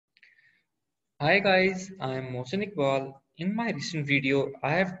Hi guys, I am Mohsen Iqbal. In my recent video,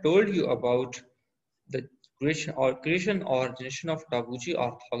 I have told you about the creation or generation of Taguchi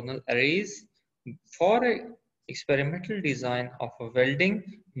orthogonal arrays for a experimental design of a welding.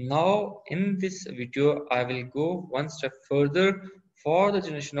 Now, in this video, I will go one step further for the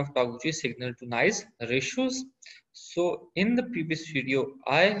generation of Taguchi signal to noise ratios. So, in the previous video,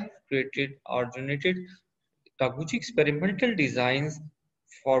 I have created or generated Taguchi experimental designs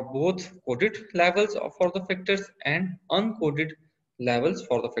for both coded levels for the factors and uncoded levels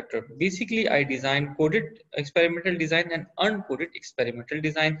for the factor. Basically, I designed coded experimental design and uncoded experimental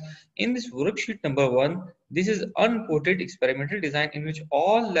design. In this worksheet number 1, this is uncoded experimental design in which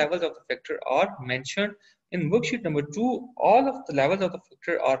all levels of the factor are mentioned. In worksheet number 2, all of the levels of the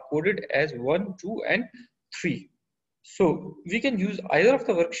factor are coded as 1, 2 and 3. So we can use either of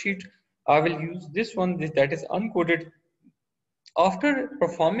the worksheet. I will use this one that is uncoded. After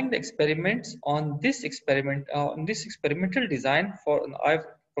performing the experiments on this experimental design, I've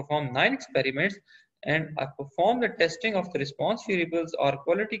performed 9 experiments, and I performed the testing of the response variables or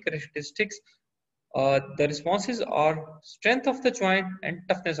quality characteristics. The responses are strength of the joint and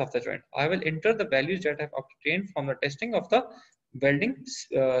toughness of the joint. I will enter the values that I've obtained from the testing of the welding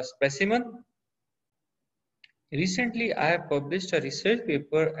specimen. Recently, I have published a research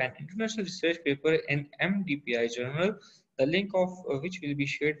paper, an international research paper in MDPI journal, the link of which will be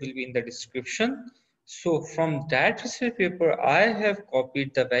shared will be in the description. So from that research paper, I have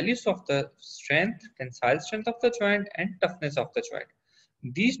copied the values of the strength, tensile strength of the joint and toughness of the joint.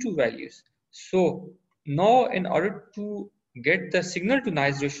 These two values. So now in order to get the signal to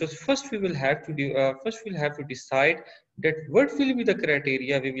noise ratios, first we'll have to decide that what will be the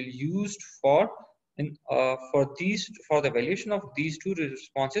criteria we will use for the evaluation of these two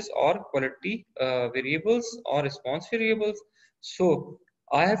responses or quality variables or response variables. So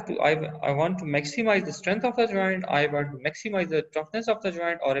I want to maximize the strength of the joint, I want to maximize the toughness of the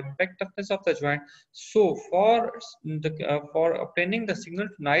joint or impact toughness of the joint. So for obtaining the signal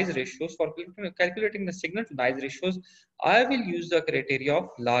to noise ratios, for calculating the signal to noise ratios, I will use the criteria of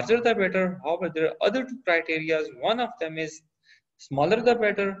larger the better. However, there are other two criteria. One of them is smaller the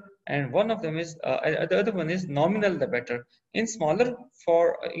better, and one of them is the other one is nominal the better. In smaller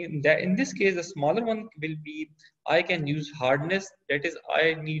for in this case, the smaller one will be I can use hardness, that is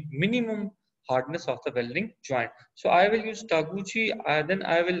I need minimum hardness of the welding joint. So I will use Taguchi, then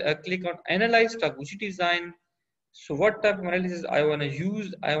I will click on analyze Taguchi design. So what type of analysis I want to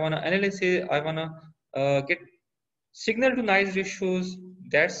use? I want to analyze it, I want to get signal to noise ratios.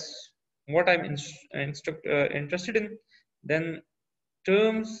 That's what I'm interested in. Then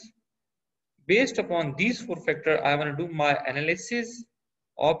terms, based upon these four factors, I want to do my analysis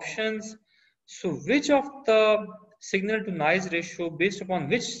options. So which of the signal to noise ratio, based upon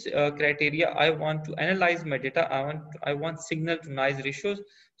which criteria I want to analyze my data, I want signal to noise ratios.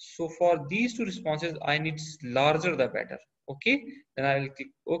 So for these two responses, I need larger the better. Okay, then I will click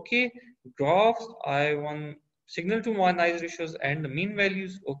OK. Graphs, I want signal to noise ratios and the mean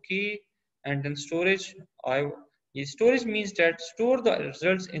values. Okay, and then storage, storage means that store the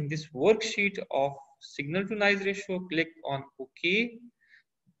results in this worksheet of signal to noise ratio. Click on OK.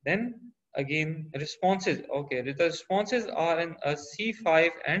 Then again responses. Okay, the responses are in a C5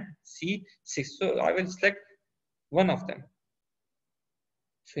 and C6. So I will select one of them.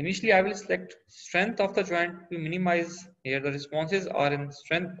 So initially I will select strength of the joint to minimize. Here the responses are in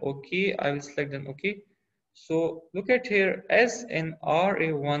strength. Okay, I will select them. Okay. So look at here, as in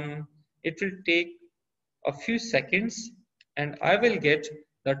RA1, it will take a few seconds and I will get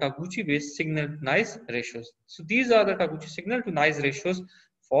the Taguchi based signal to noise ratios. So these are the Taguchi signal to noise ratios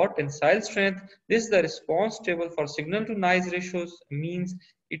for tensile strength. This is the response table for signal to noise ratios.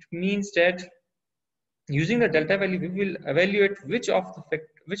 It means that using the delta value, we will evaluate which of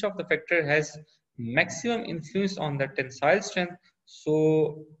the factor has maximum influence on the tensile strength.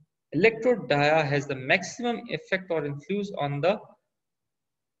 So electrode dia has the maximum effect or influence on the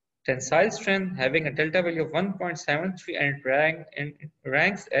tensile strength, having a delta value of 1.73 and it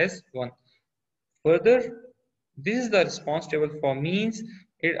ranks as 1. Further, this is the response table for means.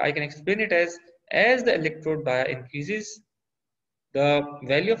 I can explain it as the electrode dia increases, the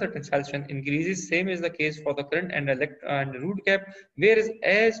value of the tensile strength increases. Same is the case for the current and the root gap, whereas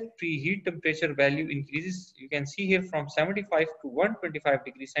as preheat temperature value increases, you can see here from 75 to 125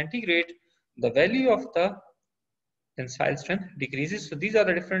 degrees centigrade, the value of the tensile strength decreases. So these are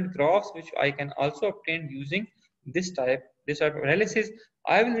the different graphs which I can also obtain using this type of analysis.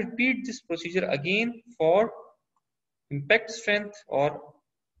 I will repeat this procedure again for impact strength or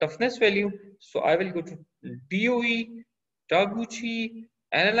toughness value. So I will go to DOE, Taguchi,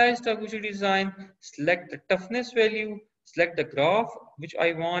 Analyze Taguchi design, select the toughness value, select the graph which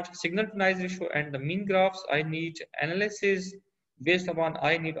I want, signal to noise ratio and the mean graphs. I need analysis based upon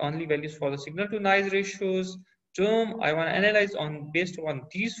I need only values for the signal to noise ratios. Term I want to analyze on based on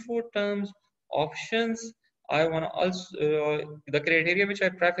these four terms. Options I want to also the criteria which I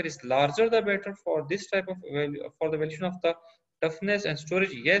prefer is larger the better for this type of value for the valuation of the toughness and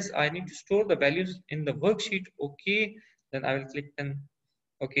storage. Yes, I need to store the values in the worksheet. Okay, then I will click then.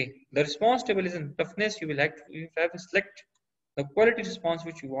 Okay, the response table is in toughness. You have to select the quality response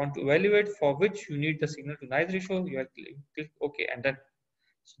which you want to evaluate, for which you need the signal to noise ratio. You have to click OK, and then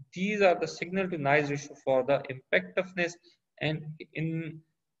so these are the signal to noise ratio for the impact toughness. And in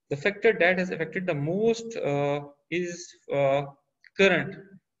the factor that has affected the most is current.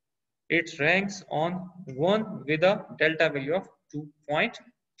 It ranks on 1 with a delta value of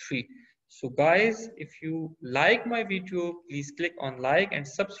 2.3. So guys, if you like my video, please click on like and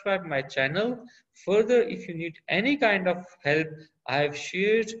subscribe my channel. Further, if you need any kind of help, I have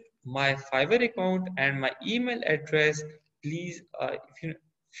shared my Fiverr account and my email address. Please, if you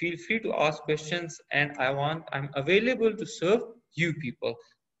feel free to ask questions, and I'm available to serve you people.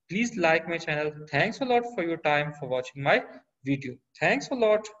 Please like my channel. Thanks a lot for your time for watching my video. Thanks a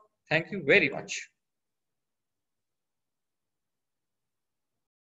lot. Thank you very much.